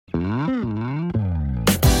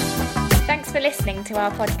Thanks for listening to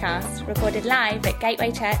our podcast, recorded live at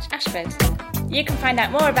Gateway Church, Ashford. You can find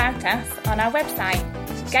out more about us on our website,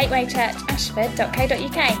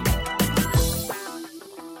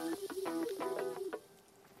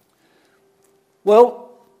 gatewaychurchashford.co.uk.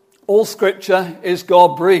 Well, all Scripture is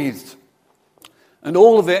God-breathed, and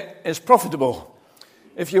all of it is profitable.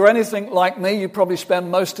 If you're anything like me, you probably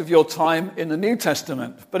spend most of your time in the New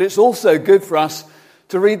Testament, but it's also good for us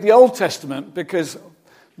to read the Old Testament because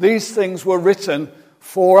these things were written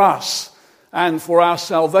for us and for our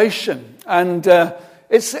salvation. And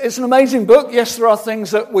it's an amazing book. Yes, there are things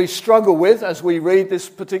that we struggle with as we read this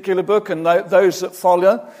particular book and those that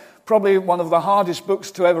follow. Probably one of the hardest books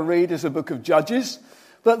to ever read is the book of Judges.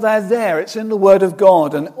 But they're there. It's in the Word of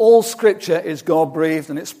God. And all Scripture is God-breathed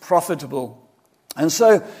and it's profitable. And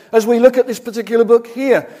so, as we look at this particular book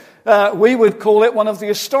here, we would call it one of the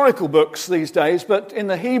historical books these days, but in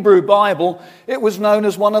the Hebrew Bible, it was known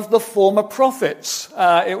as one of the former prophets.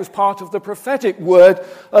 It was part of the prophetic word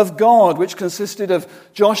of God, which consisted of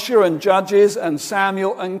Joshua and Judges and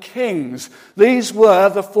Samuel and Kings. These were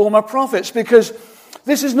the former prophets, because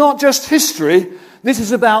this is not just history, this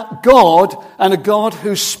is about God, and a God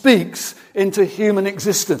who speaks into human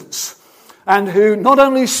existence. And who not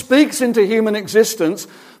only speaks into human existence,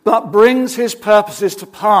 but brings his purposes to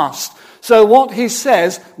pass. So what he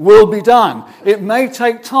says will be done. It may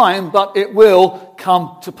take time, but it will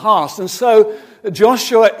come to pass. And so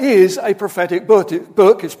Joshua is a prophetic book.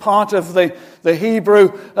 It's part of the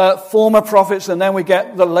Hebrew former prophets, and then we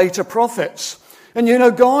get the later prophets. And you know,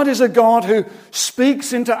 God is a God who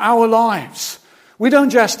speaks into our lives. We don't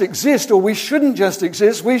just exist, or we shouldn't just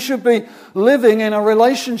exist. We should be living in a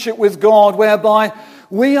relationship with God whereby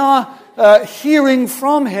we are hearing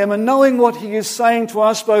from Him and knowing what He is saying to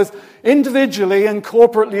us both individually and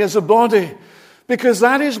corporately as a body. Because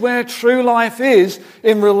that is where true life is,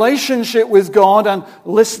 in relationship with God and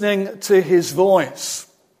listening to His voice.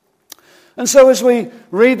 And so as we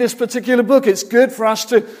read this particular book, it's good for us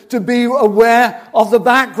to be aware of the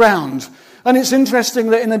background. And it's interesting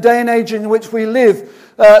that in the day and age in which we live,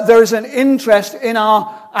 there is an interest in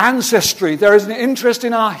our ancestry. There is an interest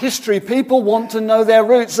in our history. People want to know their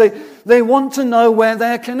roots. They want to know where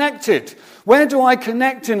they're connected. Where do I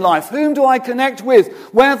connect in life? Whom do I connect with?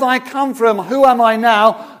 Where have I come from? Who am I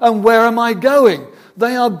now? And where am I going?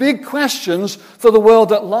 They are big questions for the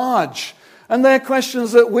world at large. And they're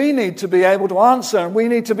questions that we need to be able to answer. And we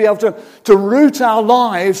need to be able to root our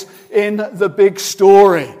lives in the big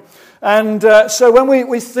story. And so when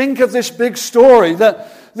we think of this big story,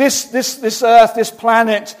 that this earth, this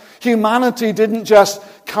planet, humanity didn't just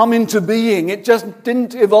come into being. It just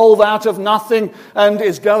didn't evolve out of nothing and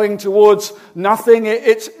is going towards nothing.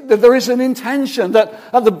 There is an intention that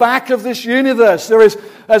at the back of this universe, there is,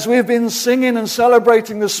 as we've been singing and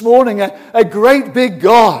celebrating this morning, a great big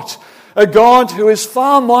God. A God who is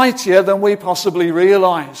far mightier than we possibly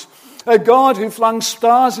realize. A God who flung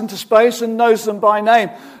stars into space and knows them by name.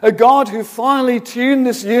 A God who finally tuned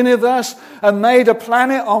this universe and made a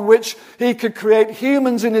planet on which He could create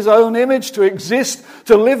humans in His own image to exist,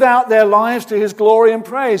 to live out their lives to His glory and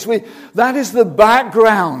praise. That is the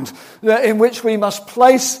background in which we must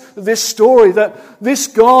place this story, that this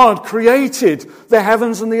God created the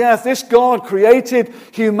heavens and the earth. This God created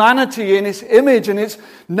humanity in His image, and it's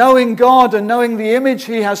knowing God and knowing the image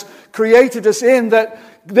He has created us in that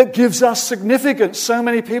gives us significance. So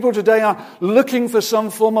many people today are looking for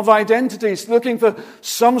some form of identity, looking for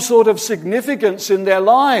some sort of significance in their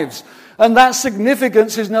lives. And that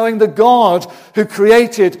significance is knowing the God who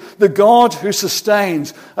created, the God who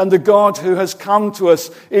sustains, and the God who has come to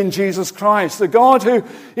us in Jesus Christ. The God who,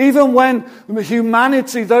 even when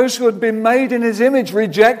humanity, those who had been made in His image,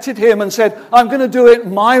 rejected Him and said, I'm going to do it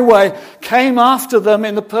my way, came after them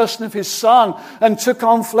in the person of His Son and took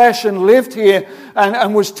on flesh and lived here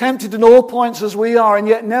and was tempted in all points as we are and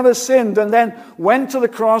yet never sinned, and then went to the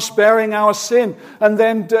cross bearing our sin and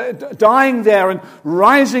then dying there and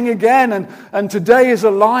rising again and today is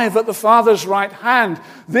alive at the Father's right hand.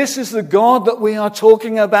 This is the God that we are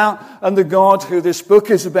talking about and the God who this book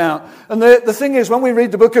is about. And the thing is, when we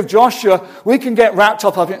read the book of Joshua, we can get wrapped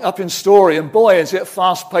up in story, and boy, is it a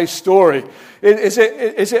fast-paced story. Is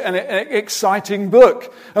it an exciting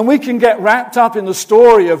book? And we can get wrapped up in the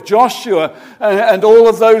story of Joshua and all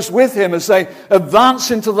of those with him as they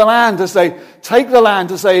advance into the land, as they take the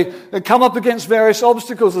land, as they come up against various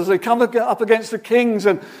obstacles, as they come up against the kings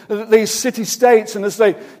and these city-states, and as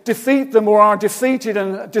they defeat them or are defeated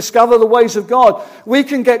and discover the ways of God. We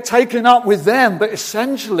can get taken up with them, but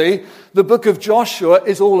essentially the book of Joshua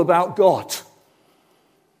is all about God.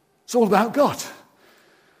 It's all about God.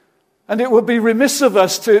 And it would be remiss of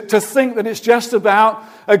us to think that it's just about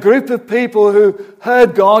a group of people who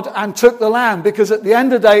heard God and took the land, because at the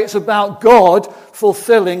end of the day, it's about God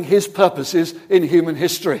fulfilling his purposes in human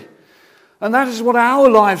history. And that is what our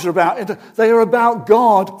lives are about. They are about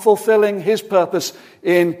God fulfilling his purpose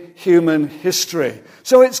in human history.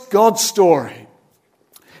 So it's God's story.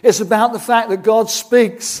 It's about the fact that God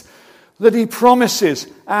speaks, that he promises,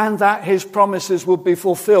 and that his promises will be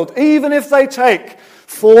fulfilled, even if they take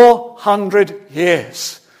 400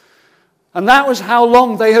 years. And that was how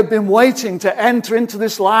long they had been waiting to enter into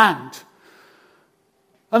this land.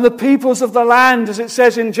 And the peoples of the land, as it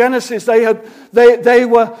says in Genesis, they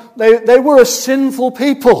were a sinful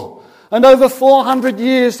people. And over 400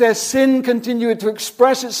 years, their sin continued to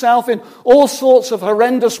express itself in all sorts of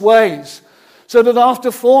horrendous ways. So that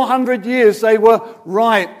after 400 years, they were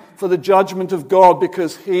ripe for the judgment of God,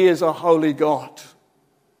 because he is a holy God.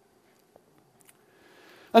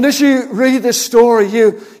 And as you read this story,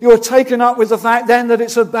 you are taken up with the fact then that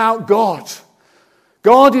it's about God.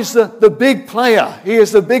 God is the big player. He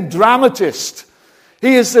is the big dramatist.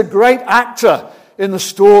 He is the great actor in the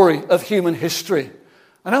story of human history.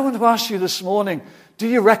 And I want to ask you this morning, do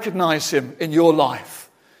you recognize him in your life?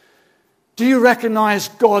 Do you recognize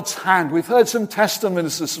God's hand? We've heard some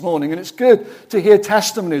testimonies this morning, and it's good to hear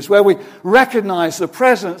testimonies where we recognize the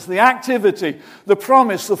presence, the activity, the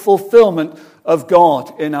promise, the fulfillment of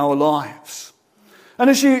God in our lives. And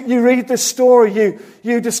as you read this story,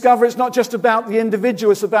 you discover it's not just about the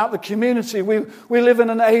individual, it's about the community. We live in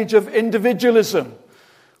an age of individualism,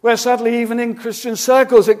 where suddenly even in Christian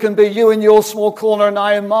circles it can be you in your small corner and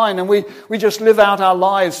I in mine, and we just live out our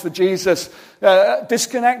lives for Jesus,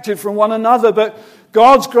 disconnected from one another. But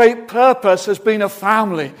God's great purpose has been a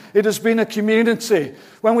family. It has been a community.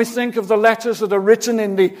 When we think of the letters that are written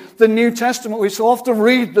in the New Testament, we so often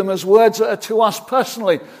read them as words that are to us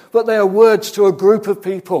personally, but they are words to a group of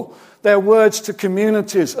people. They're words to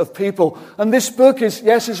communities of people. And this book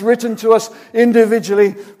is written to us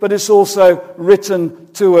individually, but it's also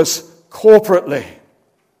written to us corporately.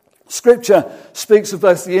 Scripture speaks of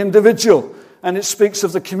both the individual and it speaks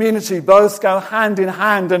of the community. Both go hand in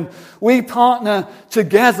hand, and we partner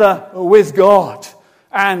together with God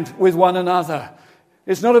and with one another.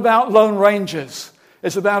 It's not about lone rangers.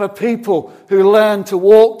 It's about a people who learn to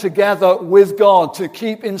walk together with God, to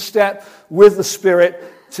keep in step with the Spirit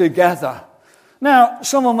together. Now,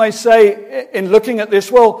 someone may say, in looking at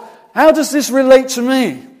this, well, how does this relate to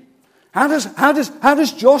me? How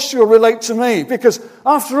does Joshua relate to me? Because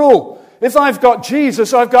after all, if I've got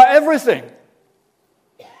Jesus, I've got everything.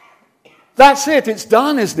 That's it. It's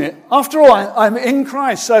done, isn't it? After all, I'm in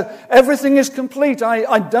Christ, so everything is complete.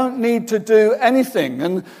 I don't need to do anything.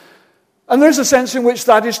 And there's a sense in which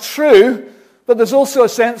that is true, but there's also a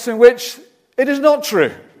sense in which it is not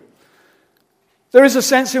true. There is a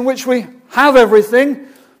sense in which we have everything,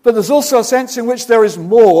 but there's also a sense in which there is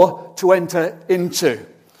more to enter into.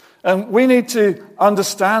 And we need to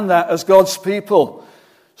understand that as God's people.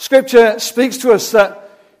 Scripture speaks to us that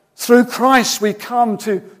through Christ we come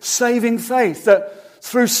to saving faith, that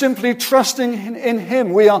through simply trusting in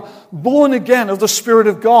him we are born again of the Spirit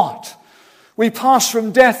of God. We pass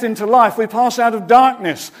from death into life. We pass out of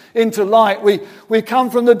darkness into light. We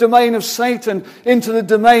come from the domain of Satan into the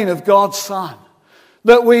domain of God's Son.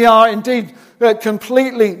 That we are indeed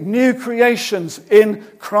completely new creations in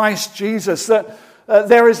Christ Jesus. That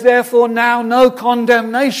there is therefore now no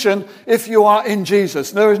condemnation if you are in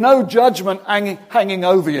Jesus. There is no judgment hanging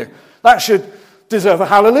over you. That should deserve a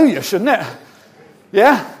hallelujah, shouldn't it?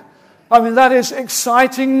 Yeah? I mean, that is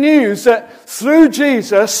exciting news that through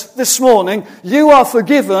Jesus this morning, you are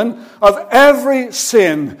forgiven of every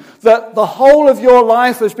sin, that the whole of your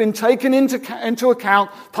life has been taken into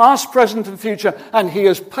account, past, present, and future, and he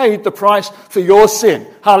has paid the price for your sin.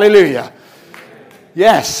 Hallelujah.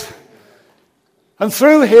 Yes. And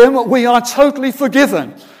through him, we are totally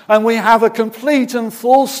forgiven, and we have a complete and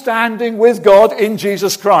full standing with God in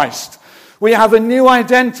Jesus Christ. We have a new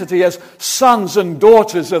identity as sons and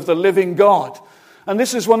daughters of the living God. And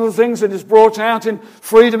this is one of the things that is brought out in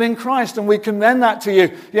Freedom in Christ, and we commend that to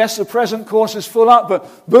you. Yes, the present course is full up,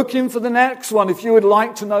 but book in for the next one if you would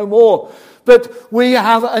like to know more. But we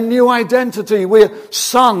have a new identity. We're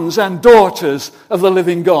sons and daughters of the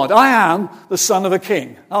living God. I am the son of a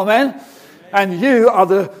king. Amen? And you are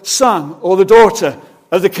the son or the daughter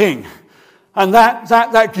of the king. And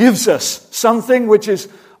that gives us something which is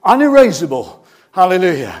unerasable.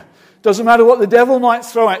 Hallelujah. Doesn't matter what the devil might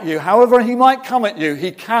throw at you, however he might come at you,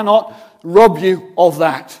 he cannot rob you of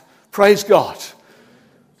that. Praise God.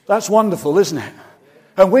 That's wonderful, isn't it?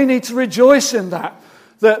 And we need to rejoice in that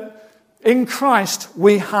In Christ,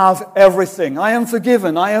 we have everything. I am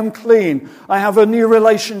forgiven. I am clean. I have a new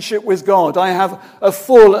relationship with God. I have a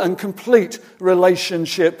full and complete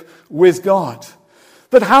relationship with God.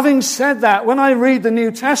 But having said that, when I read the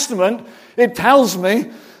New Testament, it tells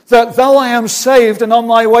me that though I am saved and on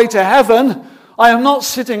my way to heaven, I am not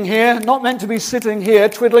sitting here, not meant to be sitting here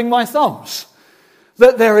twiddling my thumbs.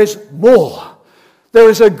 That there is more. There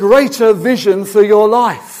is a greater vision for your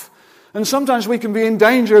life. And sometimes we can be in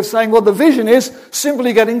danger of saying, well, the vision is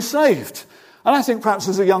simply getting saved. And I think perhaps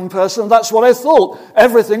as a young person, that's what I thought.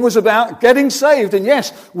 Everything was about getting saved. And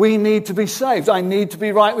yes, we need to be saved. I need to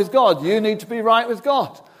be right with God. You need to be right with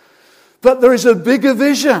God. But there is a bigger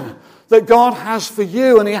vision that God has for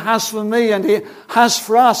you and He has for me and He has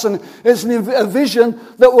for us. And it's a vision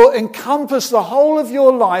that will encompass the whole of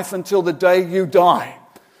your life until the day you die.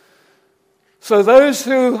 So those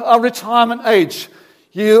who are retirement age,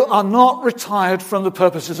 you are not retired from the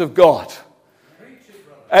purposes of God.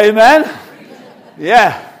 Amen?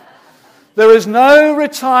 Yeah. There is no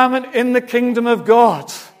retirement in the kingdom of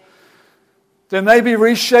God. There may be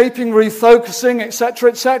reshaping, refocusing,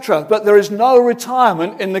 etc., but there is no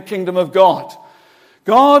retirement in the kingdom of God.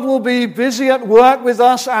 God will be busy at work with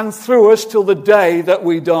us and through us till the day that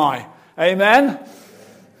we die. Amen?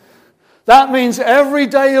 That means every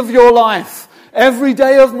day of your life, every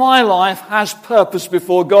day of my life has purpose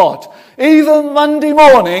before God. Even Monday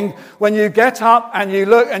morning, when you get up and you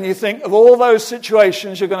look and you think of all those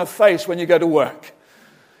situations you're going to face when you go to work,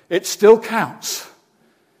 it still counts.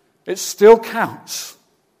 It still counts.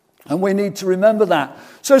 And we need to remember that.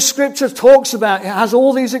 So Scripture talks about, it has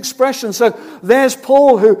all these expressions. So there's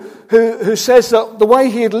Paul who says that the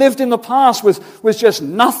way he had lived in the past was just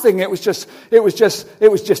nothing. It was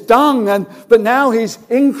just dung. But now he's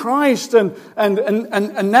in Christ and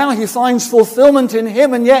now he finds fulfillment in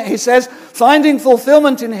Him. And yet he says, finding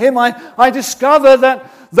fulfillment in Him, I discover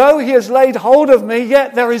that though He has laid hold of me,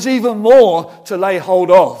 yet there is even more to lay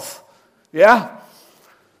hold of. Yeah?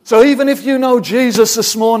 So even if you know Jesus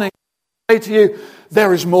this morning, I say to you,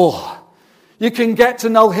 there is more. You can get to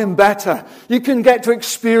know Him better. You can get to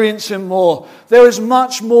experience Him more. There is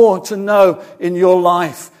much more to know in your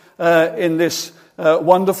life in this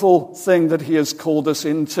wonderful thing that He has called us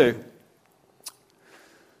into.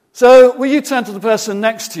 So will you turn to the person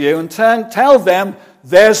next to you and tell them,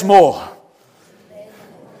 there's more.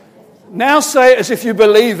 Now say it as if you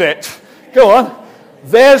believe it. Go on.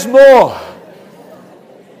 There's more.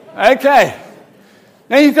 Okay.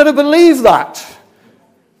 Now you've got to believe that.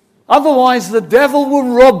 Otherwise the devil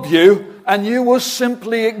will rob you and you will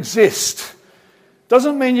simply exist.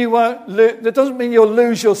 Doesn't mean that doesn't mean you'll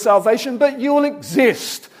lose your salvation, but you'll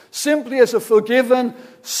exist simply as a forgiven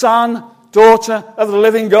son, daughter of the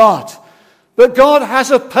living God. But God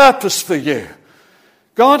has a purpose for you.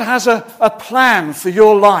 God has a plan for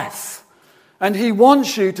your life. And He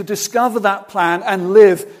wants you to discover that plan and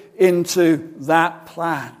live into that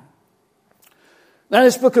plan. Now,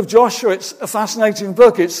 this book of Joshua, it's a fascinating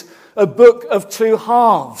book. It's a book of two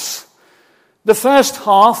halves. The first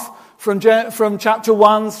half, from chapter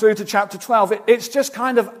 1 through to chapter 12, it's just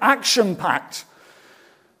kind of action-packed,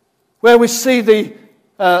 where we see the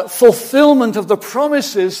fulfillment of the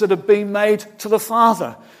promises that have been made to the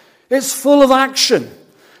Father. It's full of action,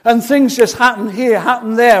 and things just happen here,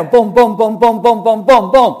 happen there, boom, boom, boom, boom, boom, boom,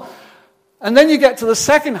 boom, boom. And then you get to the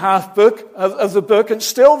second half of the book, and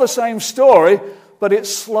still the same story, but it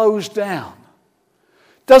slows down.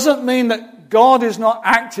 Doesn't mean that God is not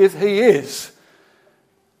active, He is.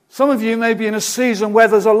 Some of you may be in a season where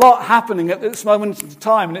there's a lot happening at this moment in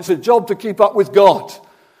time, and it's a job to keep up with God.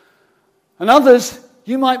 And others,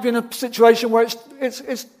 you might be in a situation where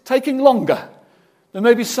it's taking longer. There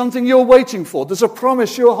may be something you're waiting for. There's a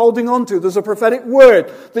promise you're holding on to. There's a prophetic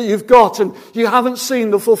word that you've got, and you haven't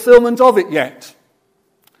seen the fulfillment of it yet.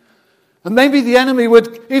 And maybe the enemy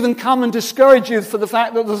would even come and discourage you for the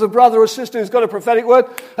fact that there's a brother or sister who's got a prophetic word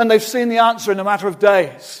and they've seen the answer in a matter of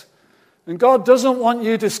days. And God doesn't want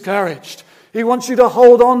you discouraged. He wants you to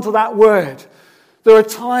hold on to that word. There are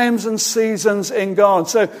times and seasons in God.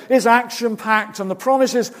 So it's action-packed, and the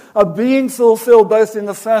promises are being fulfilled both in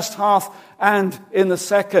the first half and in the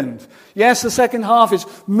second. Yes, the second half is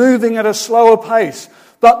moving at a slower pace,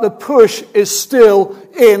 but the push is still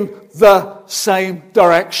in the same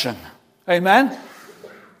direction. Amen?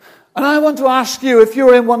 And I want to ask you, if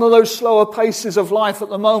you're in one of those slower paces of life at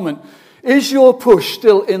the moment, is your push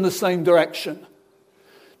still in the same direction?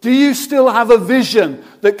 Do you still have a vision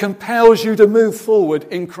that compels you to move forward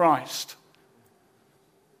in Christ?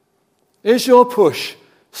 Is your push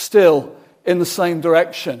still in the same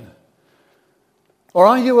direction? Or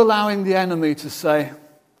are you allowing the enemy to say,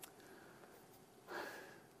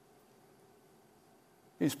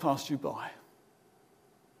 he's passed you by.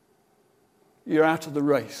 You're out of the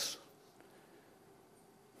race.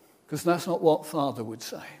 Because that's not what Father would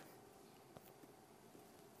say.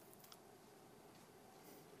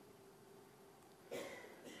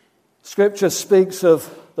 Scripture speaks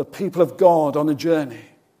of the people of God on a journey,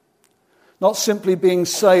 not simply being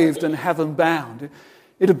saved and heaven bound.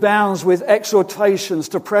 It abounds with exhortations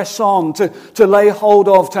to press on, to lay hold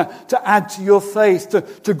of, to add to your faith,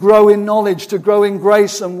 to grow in knowledge, to grow in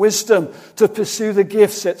grace and wisdom, to pursue the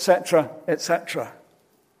gifts, etc., etc.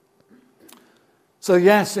 So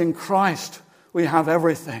yes, in Christ we have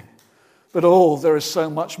everything, but there is so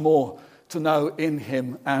much more to know in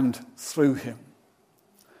him and through him.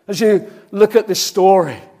 As you look at this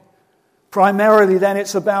story, primarily then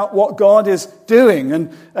it's about what God is doing.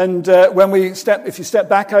 And if you step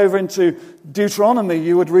back over into Deuteronomy,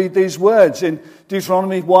 you would read these words in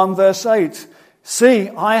Deuteronomy 1 verse 8. See,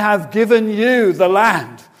 I have given you the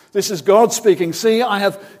land. This is God speaking. See, I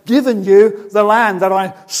have given you the land that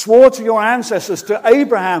I swore to your ancestors, to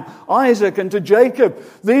Abraham, Isaac, and to Jacob.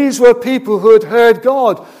 These were people who had heard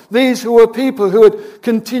God. These who were people who had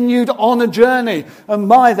continued on a journey.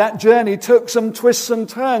 And that journey took some twists and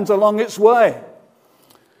turns along its way.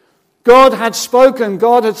 God had spoken.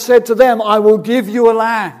 God had said to them, I will give you a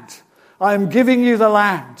land. I am giving you the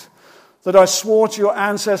land that I swore to your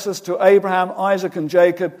ancestors, to Abraham, Isaac, and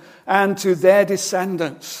Jacob, and to their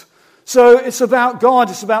descendants. So it's about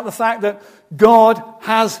God. It's about the fact that God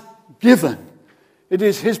has given. It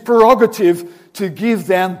is his prerogative to give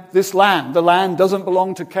them this land. The land doesn't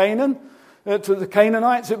belong to Canaan, to the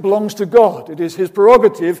Canaanites. It belongs to God. It is his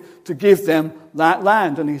prerogative to give them that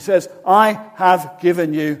land. And he says, I have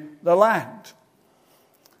given you the land.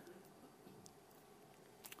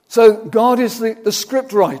 So God is the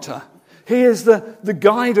script writer. He is the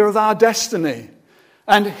guider of our destiny.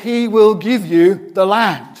 And he will give you the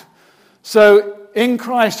land. So in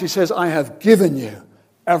Christ he says, I have given you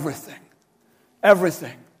everything.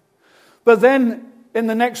 Everything. But then in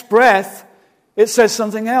the next breath, it says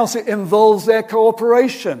something else. It involves their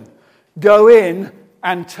cooperation. Go in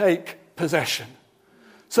and take possession.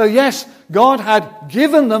 So yes, God had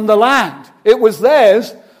given them the land. It was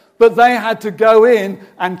theirs, but they had to go in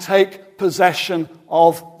and take possession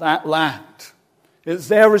of that land. It's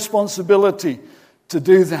their responsibility to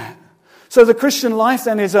do that. So the Christian life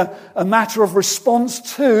then is a matter of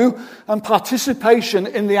response to and participation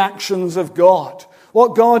in the actions of God.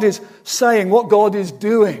 What God is saying, what God is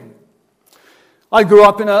doing. I grew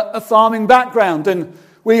up in a farming background, and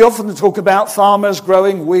we often talk about farmers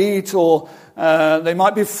growing wheat, or they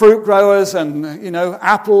might be fruit growers and,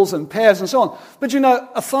 apples and pears and so on. But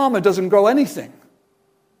a farmer doesn't grow anything.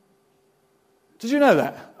 Did you know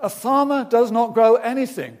that? A farmer does not grow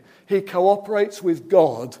anything. He cooperates with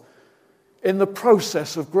God in the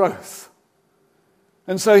process of growth.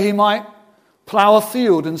 And so he might plough a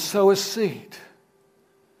field and sow a seed.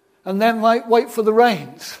 And then might wait for the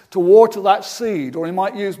rains to water that seed, or he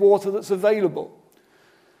might use water that's available.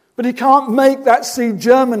 But he can't make that seed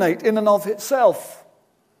germinate in and of itself.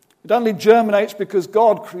 It only germinates because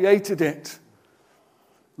God created it.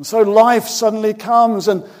 And so life suddenly comes,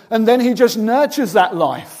 and then he just nurtures that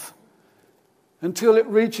life until it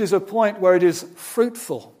reaches a point where it is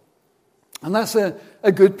fruitful. And that's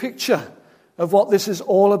a good picture of what this is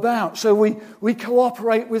all about. So we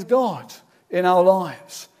cooperate with God in our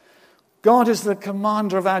lives. God is the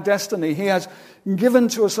commander of our destiny. He has given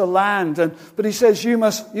to us a land, but he says you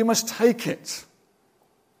must take it.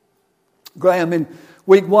 Graham in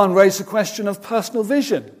week 1 raised the question of personal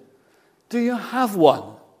vision. Do you have one?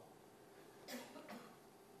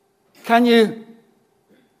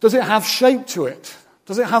 Does it have shape to it?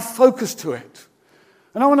 Does it have focus to it?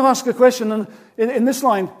 And I want to ask a question in this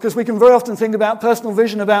line, because we can very often think about personal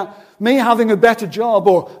vision, about me having a better job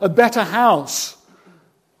or a better house,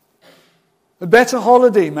 a better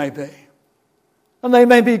holiday maybe. And they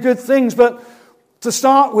may be good things, but to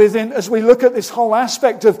start with, as we look at this whole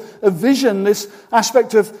aspect of vision, this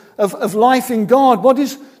aspect of life in God, what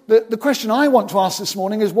is the question I want to ask this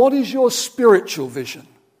morning is, what is your spiritual vision?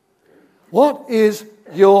 What is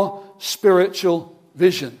your spiritual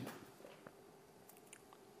vision?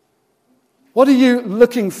 What are you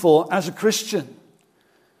looking for as a Christian?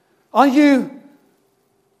 Are you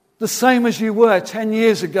the same as you were 10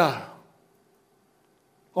 years ago?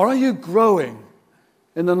 Or are you growing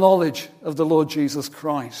in the knowledge of the Lord Jesus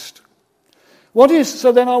Christ?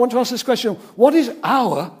 So then I want to ask this question, what is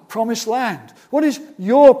our promised land? What is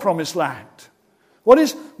your promised land? What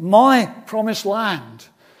is my promised land?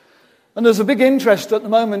 And there's a big interest at the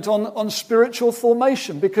moment on spiritual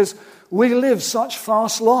formation, because we live such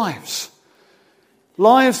fast lives.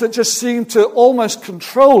 Lives that just seem to almost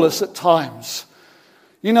control us at times.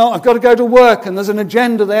 You know, I've got to go to work and there's an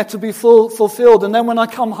agenda there to be fulfilled. And then when I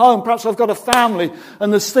come home, perhaps I've got a family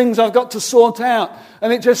and there's things I've got to sort out.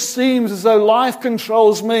 And it just seems as though life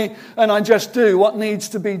controls me and I just do what needs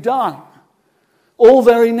to be done. All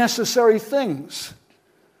very necessary things.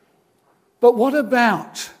 But what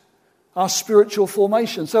about our spiritual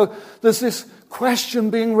formation? So there's this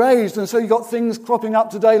question being raised. And so you've got things cropping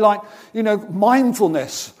up today like,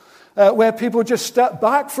 mindfulness. Where people just step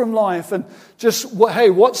back from life and just, hey,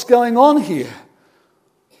 what's going on here?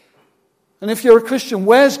 And if you're a Christian,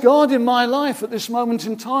 where's God in my life at this moment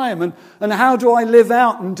in time? And how do I live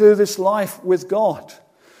out and do this life with God?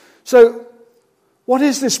 So, what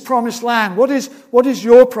is this promised land? What is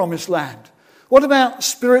your promised land? What about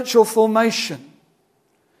spiritual formation?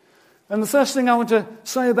 And the first thing I want to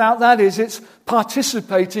say about that is it's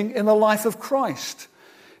participating in the life of Christ.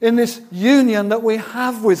 In this union that we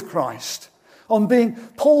have with Christ. On being,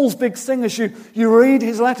 Paul's big thing as you read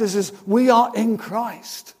his letters is, we are in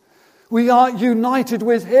Christ. We are united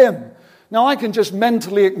with him. Now I can just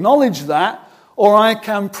mentally acknowledge that, or I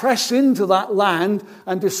can press into that land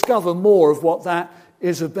and discover more of what that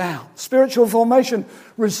is about. Spiritual formation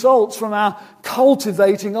results from our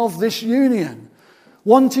cultivating of this union.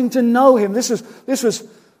 Wanting to know him. This was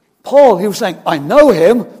Paul. He was saying, I know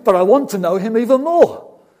him, but I want to know him even more.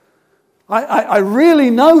 I really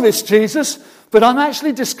know this Jesus, but I'm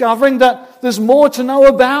actually discovering that there's more to know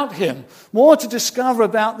about him, more to discover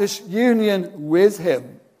about this union with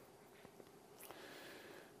him.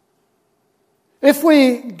 If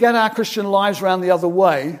we get our Christian lives around the other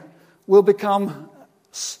way, we'll get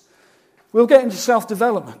into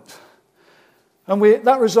self-development. And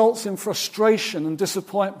that results in frustration and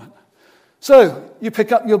disappointment. So you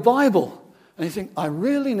pick up your Bible and you think, I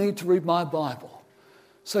really need to read my Bible.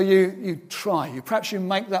 So you try. Perhaps you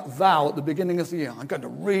make that vow at the beginning of the year. I'm going to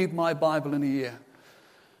read my Bible in a year.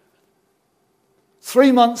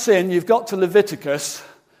 3 months in, you've got to Leviticus.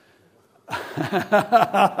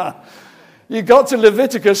 You got to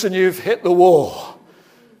Leviticus and you've hit the wall.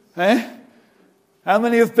 Eh? How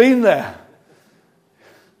many have been there?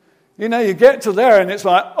 You get to there and it's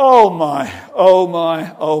like, oh my, oh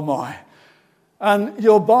my, oh my. And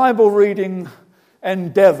your Bible reading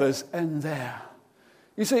endeavors end there.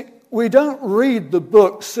 You see, we don't read the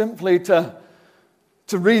book simply to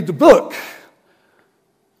read the book.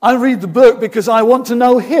 I read the book because I want to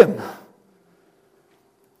know him.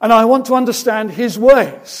 And I want to understand his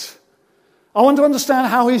ways. I want to understand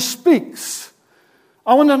how he speaks.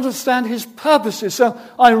 I want to understand his purposes. So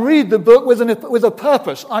I read the book with a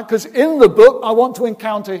purpose. Because in the book, I want to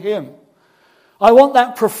encounter him. I want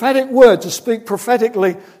that prophetic word to speak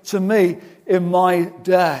prophetically to me in my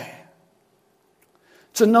day.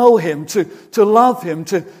 To know him, to love him,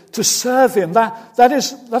 to serve him. That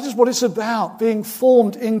is what it's about, being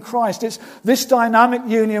formed in Christ. It's this dynamic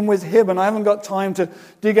union with him, and I haven't got time to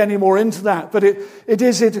dig any more into that. But it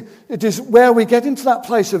is where we get into that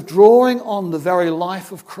place of drawing on the very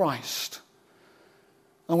life of Christ.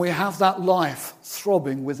 And we have that life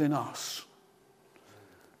throbbing within us.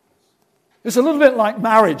 It's a little bit like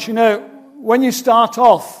marriage. When you start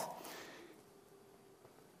off,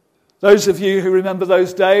 those of you who remember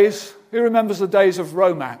those days, who remembers the days of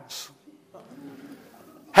romance?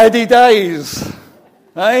 Heady days.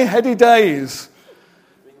 Heady days.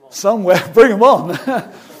 Somewhere, bring them on.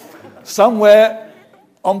 Somewhere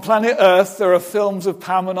on planet Earth there are films of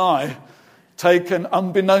Pam and I taken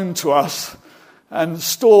unbeknown to us and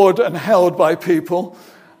stored and held by people.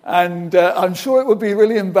 And I'm sure it would be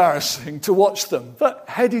really embarrassing to watch them. But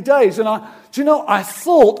heady days. And I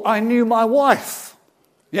thought I knew my wife.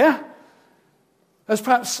 Yeah? As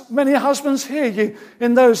perhaps many husbands here,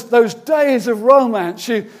 in those days of romance,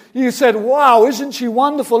 you said, wow, isn't she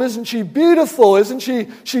wonderful? Isn't she beautiful? Isn't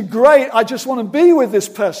she great? I just want to be with this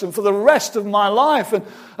person for the rest of my life.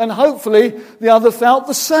 And hopefully the other felt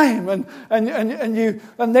the same. And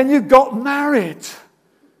then you got married.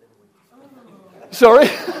 Sorry?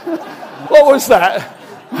 What was that?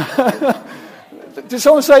 Did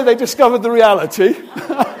someone say they discovered the reality?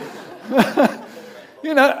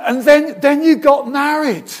 And then you got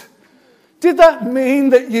married. Did that mean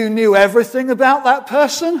that you knew everything about that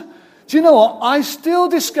person? Do you know what? I still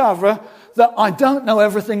discover that I don't know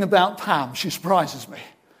everything about Pam. She surprises me.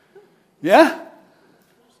 Yeah?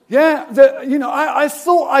 Yeah, I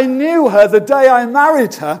thought I knew her the day I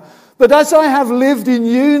married her, but as I have lived in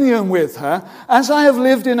union with her, as I have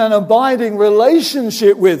lived in an abiding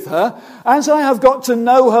relationship with her, as I have got to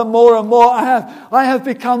know her more and more, I have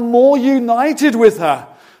become more united with her.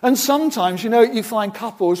 And sometimes, you find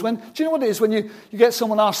couples do you know what it is when you get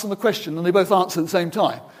someone ask them a question and they both answer at the same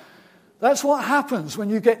time? That's what happens when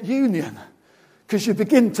you get union, because you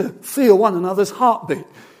begin to feel one another's heartbeat.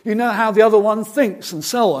 You know how the other one thinks and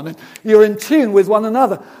so on, and you're in tune with one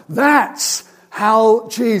another. That's how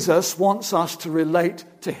Jesus wants us to relate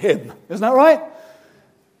to him. Isn't that right?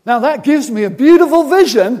 Now that gives me a beautiful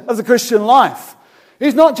vision of the Christian life.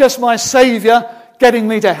 He's not just my Saviour getting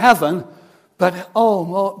me to heaven, but,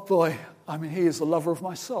 oh boy, he is the lover of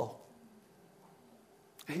my soul.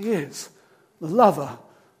 He is the lover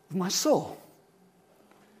of my soul.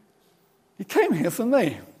 He came here for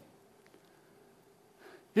me.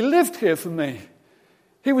 He lived here for me.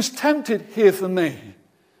 He was tempted here for me.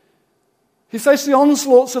 He faced the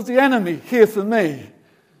onslaughts of the enemy here for me.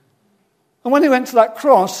 And when he went to that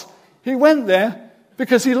cross, he went there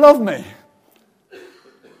because he loved me.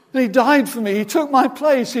 And he died for me. He took my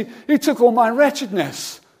place. He took all my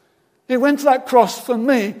wretchedness. He went to that cross for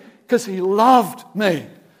me because he loved me.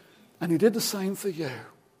 And he did the same for you.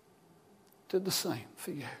 Did the same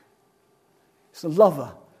for you. He's the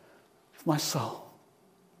lover of my soul.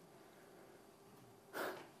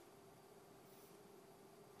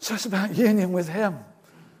 So it's about union with him.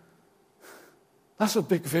 That's a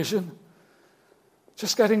big vision.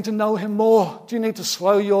 Just getting to know him more. Do you need to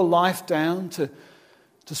slow your life down to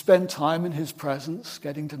spend time in his presence,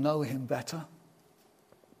 getting to know him better?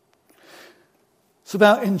 It's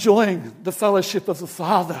about enjoying the fellowship of the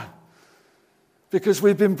Father, because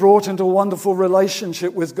we've been brought into a wonderful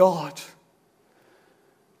relationship with God.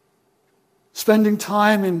 Spending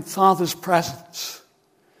time in Father's presence,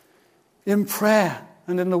 in prayer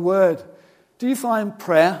and in the Word. Do you find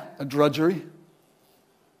prayer a drudgery?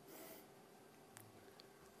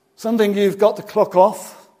 Something you've got to clock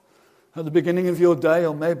off at the beginning of your day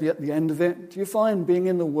or maybe at the end of it? Do you find being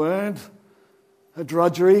in the Word a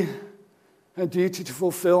drudgery, a duty to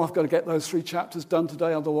fulfill? I've got to get those 3 chapters done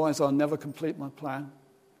today, otherwise I'll never complete my plan.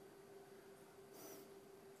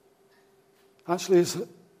 Actually,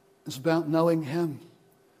 it's about knowing him.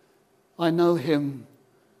 I know him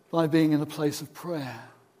by being in a place of prayer.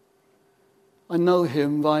 I know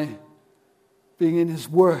him by being in his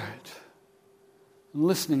Word and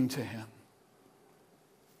listening to him.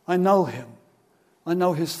 I know him. I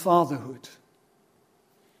know his fatherhood.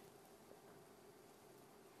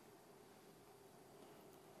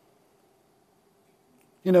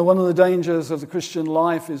 One of the dangers of the Christian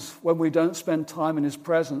life is when we don't spend time in his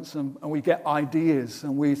presence and we get ideas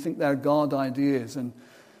and we think they're God ideas and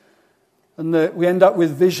we end up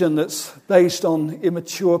with vision that's based on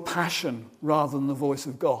immature passion rather than the voice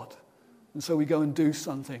of God. And so we go and do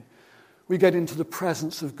something. We get into the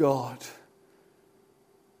presence of God.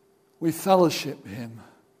 We fellowship him.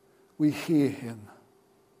 We hear him.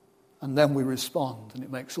 And then we respond, and it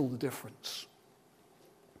makes all the difference.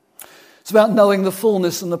 It's about knowing the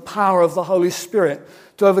fullness and the power of the Holy Spirit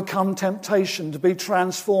to overcome temptation, to be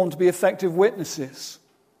transformed, to be effective witnesses.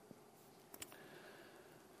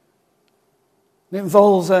 It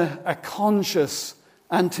involves a conscious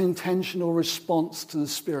and intentional response to the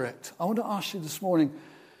Spirit. I want to ask you this morning,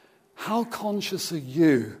 how conscious are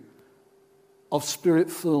you of Spirit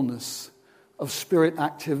fullness, of Spirit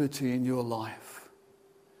activity in your life?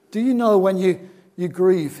 Do you know when you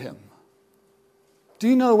grieve him? Do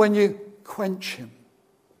you know when you quench him?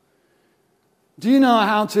 Do you know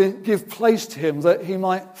how to give place to him that he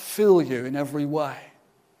might fill you in every way?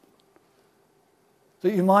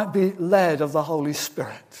 That you might be led of the Holy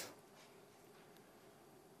Spirit?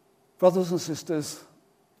 Brothers and sisters,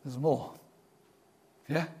 there's more.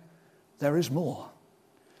 Yeah? There is more.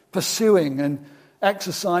 Pursuing and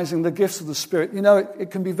exercising the gifts of the Spirit. It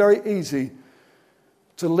can be very easy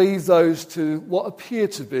to leave those to what appear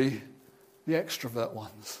to be the extrovert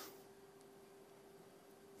ones.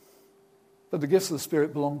 But the gifts of the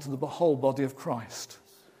Spirit belong to the whole body of Christ.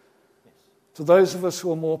 To those of us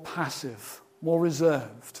who are more passive, more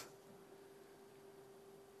reserved.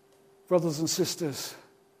 Brothers and sisters,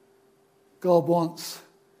 God wants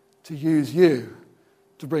to use you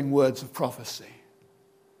to bring words of prophecy,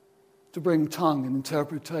 to bring tongue and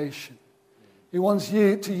interpretation. He wants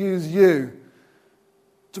you to use you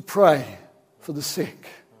to pray for the sick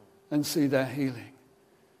and see their healing.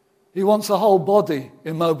 He wants the whole body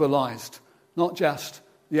immobilized, not just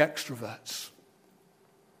the extroverts.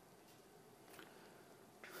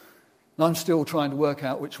 And I'm still trying to work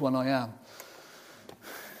out which one I am,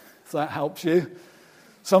 if that helps you.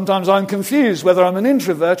 Sometimes I'm confused whether I'm an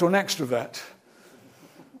introvert or an extrovert.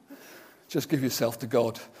 Just give yourself to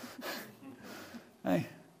God. Hey?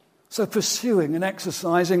 So pursuing and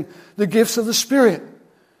exercising the gifts of the Spirit.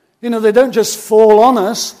 They don't just fall on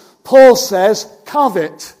us. Paul says,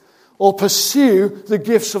 covet or pursue the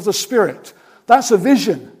gifts of the Spirit. That's a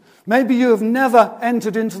vision. Maybe you have never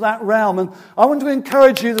entered into that realm. And I want to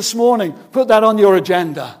encourage you this morning, put that on your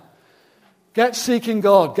agenda. Get seeking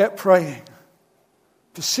God, get praying,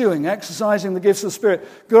 pursuing, exercising the gifts of the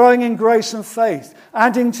Spirit, growing in grace and faith,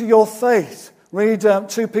 adding to your faith. Read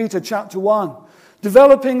 2 Peter chapter 1.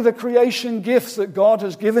 Developing the creation gifts that God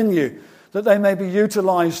has given you, that they may be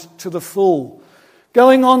utilized to the full.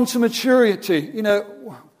 Going on to maturity.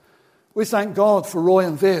 We thank God for Roy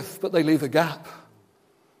and Viv, but they leave a gap.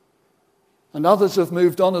 And others have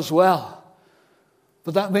moved on as well.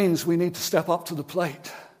 But that means we need to step up to the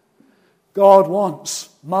plate. God wants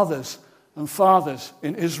mothers and fathers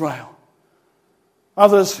in Israel.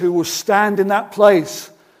 Others who will stand in that place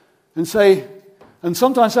and say, and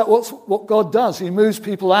sometimes that's what God does. He moves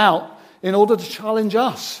people out in order to challenge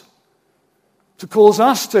us, to cause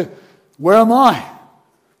us to, where am I?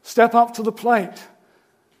 Step up to the plate.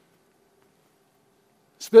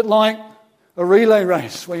 It's a bit like a relay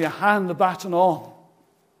race where you hand the baton on.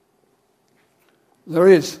 There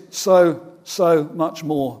is so much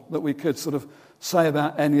more that we could sort of say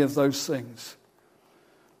about any of those things.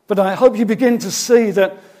 But I hope you begin to see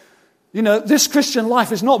that, this Christian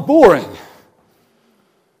life is not boring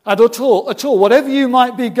at all. Whatever you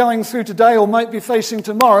might be going through today or might be facing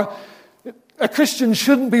tomorrow, a Christian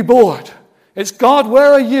shouldn't be bored. It's, God,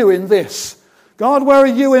 where are you in this? God, where are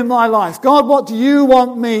you in my life? God, what do you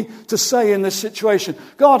want me to say in this situation?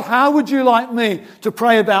 God, how would you like me to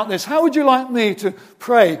pray about this? How would you like me to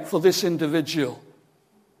pray for this individual?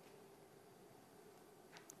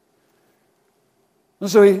 And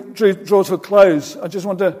so we draw to a close. I just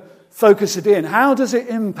want to focus it in. How does it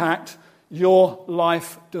impact your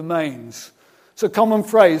life domains? It's a common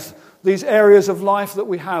phrase, these areas of life that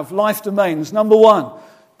we have, life domains. Number one,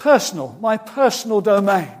 personal, my personal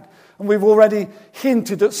domain. And we've already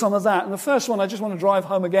hinted at some of that. And the first one I just want to drive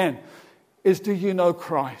home again is, do you know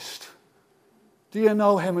Christ? Do you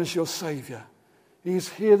know him as your Savior? He's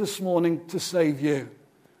here this morning to save you.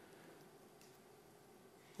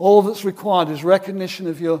 All that's required is recognition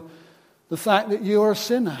of the fact that you are a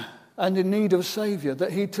sinner and in need of a Savior,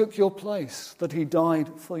 that he took your place, that he died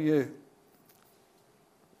for you.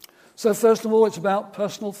 So first of all, it's about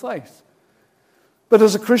personal faith. But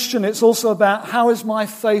as a Christian, it's also about, how is my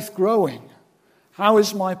faith growing? How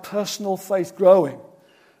is my personal faith growing?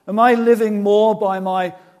 Am I living more by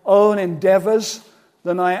my own endeavors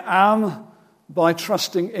than I am by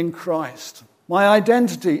trusting in Christ? My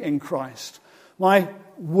identity in Christ? My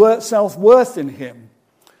self-worth in him?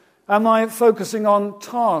 Am I focusing on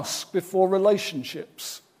tasks before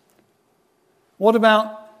relationships? What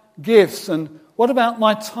about gifts? And what about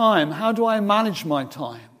my time? How do I manage my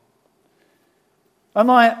time? Am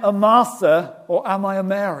I a Martha or am I a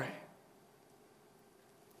Mary?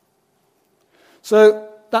 So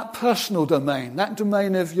that personal domain, that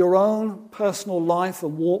domain of your own personal life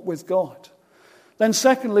and walk with God. Then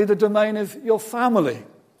secondly, the domain of your family.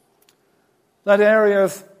 That area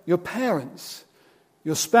of your parents,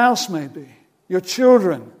 your spouse maybe, your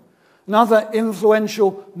children, and other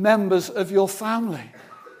influential members of your family.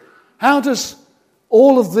 How does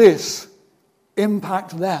all of this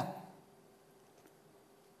impact them?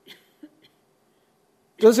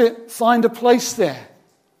 Does it find a place there?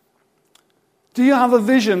 Do you have a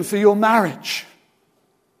vision for your marriage?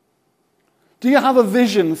 Do you have a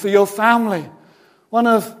vision for your family? One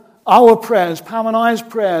of our prayers, Pam and I's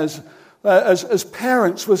prayers as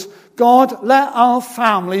parents was, God, let our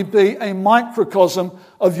family be a microcosm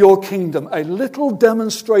of your kingdom, a little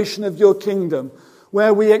demonstration of your kingdom,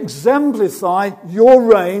 where we exemplify your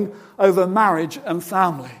reign over marriage and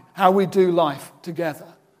family, how we do life together.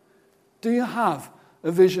 Do you have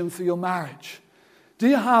a vision for your marriage? Do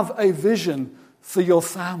you have a vision for your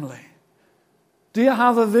family? Do you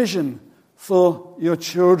have a vision for your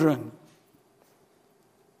children?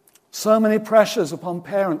 So many pressures upon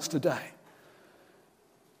parents today.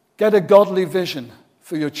 Get a godly vision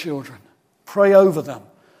for your children. Pray over them.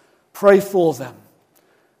 Pray for them.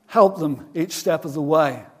 Help them each step of the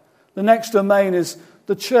way. The next domain is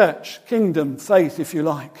the church, kingdom, faith, if you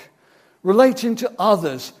like. Relating to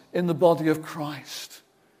others in the body of Christ.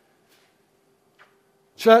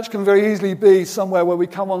 Church can very easily be somewhere where we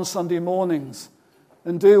come on Sunday mornings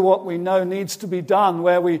and do what we know needs to be done,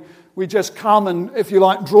 where we just come and, if you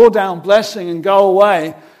like, draw down blessing and go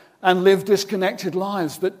away and live disconnected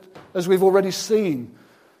lives. But as we've already seen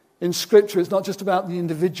in Scripture, it's not just about the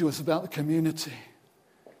individual, it's about the community.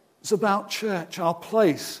 It's about church, our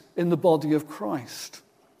place in the body of Christ.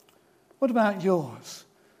 What about yours?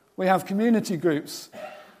 We have community groups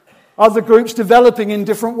Other groups developing in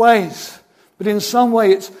different ways. But in some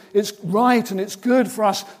way it's right and it's good for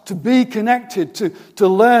us to be connected, to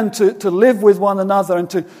learn to live with one another and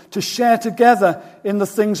to share together in the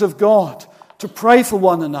things of God, to pray for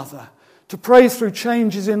one another, to pray through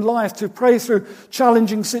changes in life, to pray through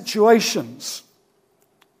challenging situations.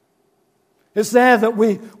 It's there that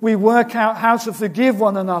we work out how to forgive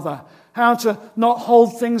one another, how to not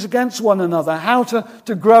hold things against one another, how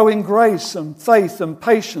to grow in grace and faith and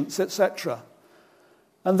patience, etc.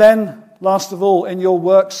 And then, last of all, in your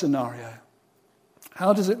work scenario,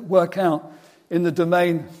 how does it work out in the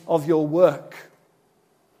domain of your work?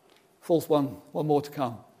 Fourth one more to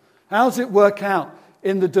come. How does it work out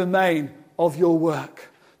in the domain of your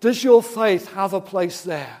work? Does your faith have a place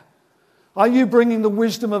there? Are you bringing the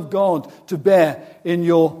wisdom of God to bear in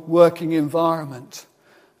your working environment?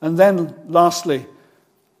 And then, lastly,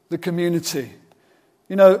 the community.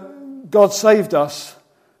 You know, God saved us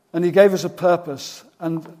and He gave us a purpose,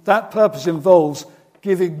 and that purpose involves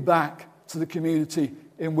giving back to the community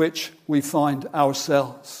in which we find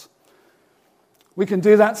ourselves. We can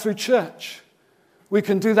do that through church. We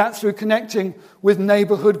can do that through connecting with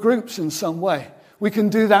neighborhood groups in some way. We can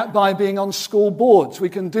do that by being on school boards. We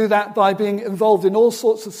can do that by being involved in all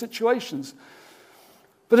sorts of situations.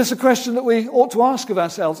 But it's a question that we ought to ask of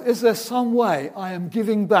ourselves. Is there some way I am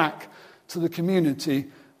giving back to the community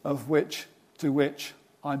to which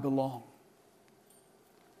I belong?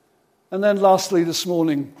 And then lastly this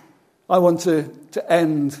morning, I want to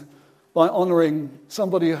end by honouring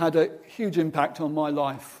somebody who had a huge impact on my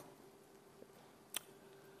life,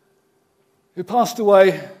 who passed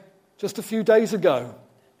away just a few days ago.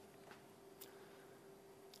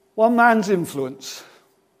 One man's influence.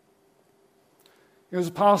 He was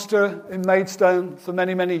a pastor in Maidstone for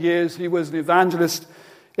many, many years. He was an evangelist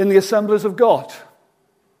in the Assemblies of God.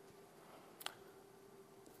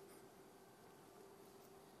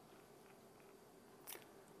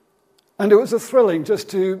 And it was a thrilling just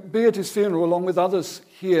to be at his funeral along with others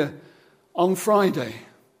here on Friday.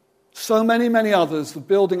 So many, many others, the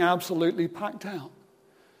building absolutely packed out.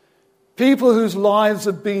 People whose lives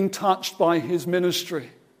have been touched by his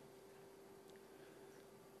ministry.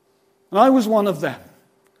 And I was one of them.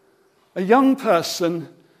 A young person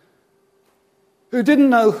who didn't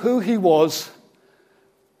know who he was.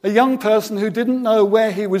 A young person who didn't know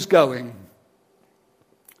where he was going.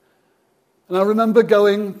 And I remember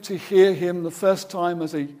going to hear him the first time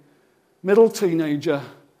as a middle teenager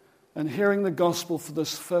and hearing the gospel for the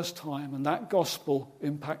first time, and that gospel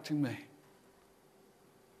impacting me.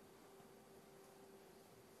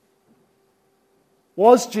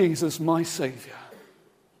 Was Jesus my Saviour?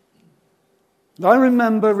 And I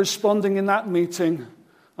remember responding in that meeting,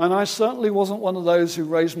 and I certainly wasn't one of those who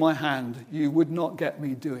raised my hand. You would not get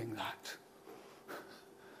me doing that.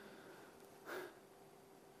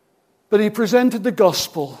 But he presented the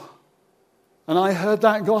gospel, and I heard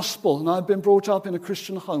that gospel, and I'd been brought up in a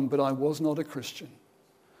Christian home, but I was not a Christian.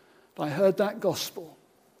 But I heard that gospel.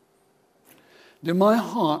 And in my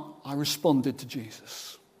heart, I responded to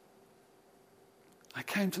Jesus. I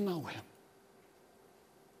came to know him.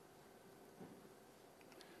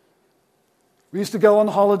 We used to go on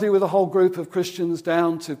holiday with a whole group of Christians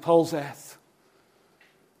down to Polzeath.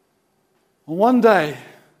 And one day,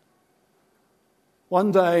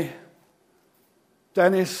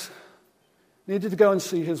 Dennis needed to go and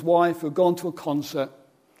see his wife who had gone to a concert.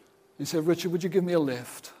 He said, "Richard, would you give me a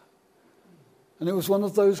lift?" And it was one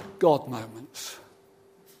of those God moments.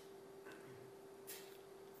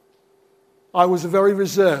 I was a very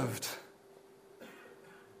reserved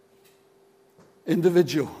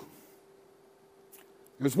individual.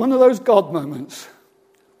 It was one of those God moments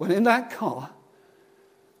when in that car,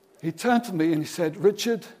 he turned to me and he said,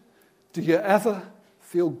 "Richard, do you ever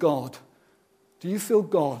feel God? Do you feel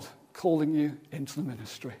God calling you into the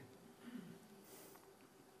ministry?"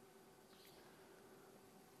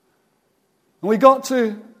 And we got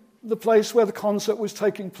to the place where the concert was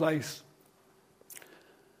taking place.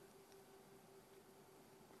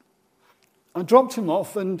 I dropped him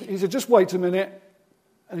off and he said, "Just wait a minute."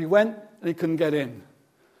 And he went and he couldn't get in.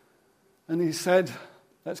 And he said,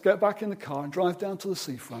 "Let's get back in the car and drive down to the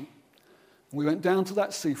seafront." And we went down to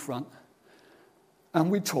that seafront and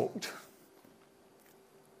we talked.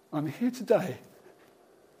 I'm here today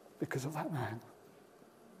because of that man.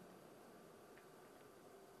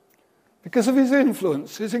 Because of his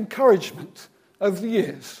influence, his encouragement over the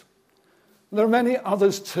years. And there are many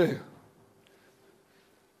others too.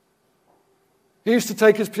 He used to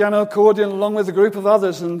take his piano accordion along with a group of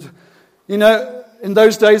others, and, you know, in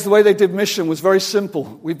those days the way they did mission was very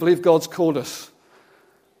simple. We believe God's called us.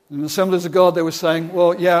 In the Assemblies of God they were saying,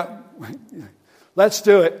 "Well, yeah, Let's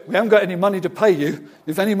do it. We haven't got any money to pay you.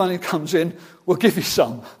 If any money comes in, we'll give you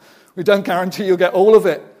some. We don't guarantee you'll get all of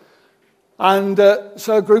it. And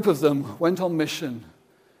so a group of them went on mission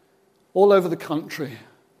all over the country.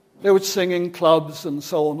 They would sing in clubs and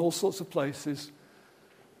so on, all sorts of places.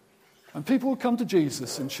 And people would come to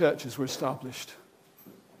Jesus and churches were established.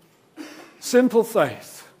 Simple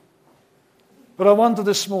faith. But I wonder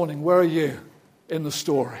this morning, where are you in the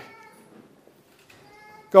story?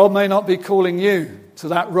 God may not be calling you to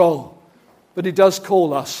that role, but he does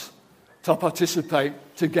call us to participate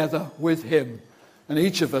together with him. And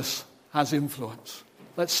each of us has influence.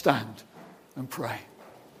 Let's stand and pray.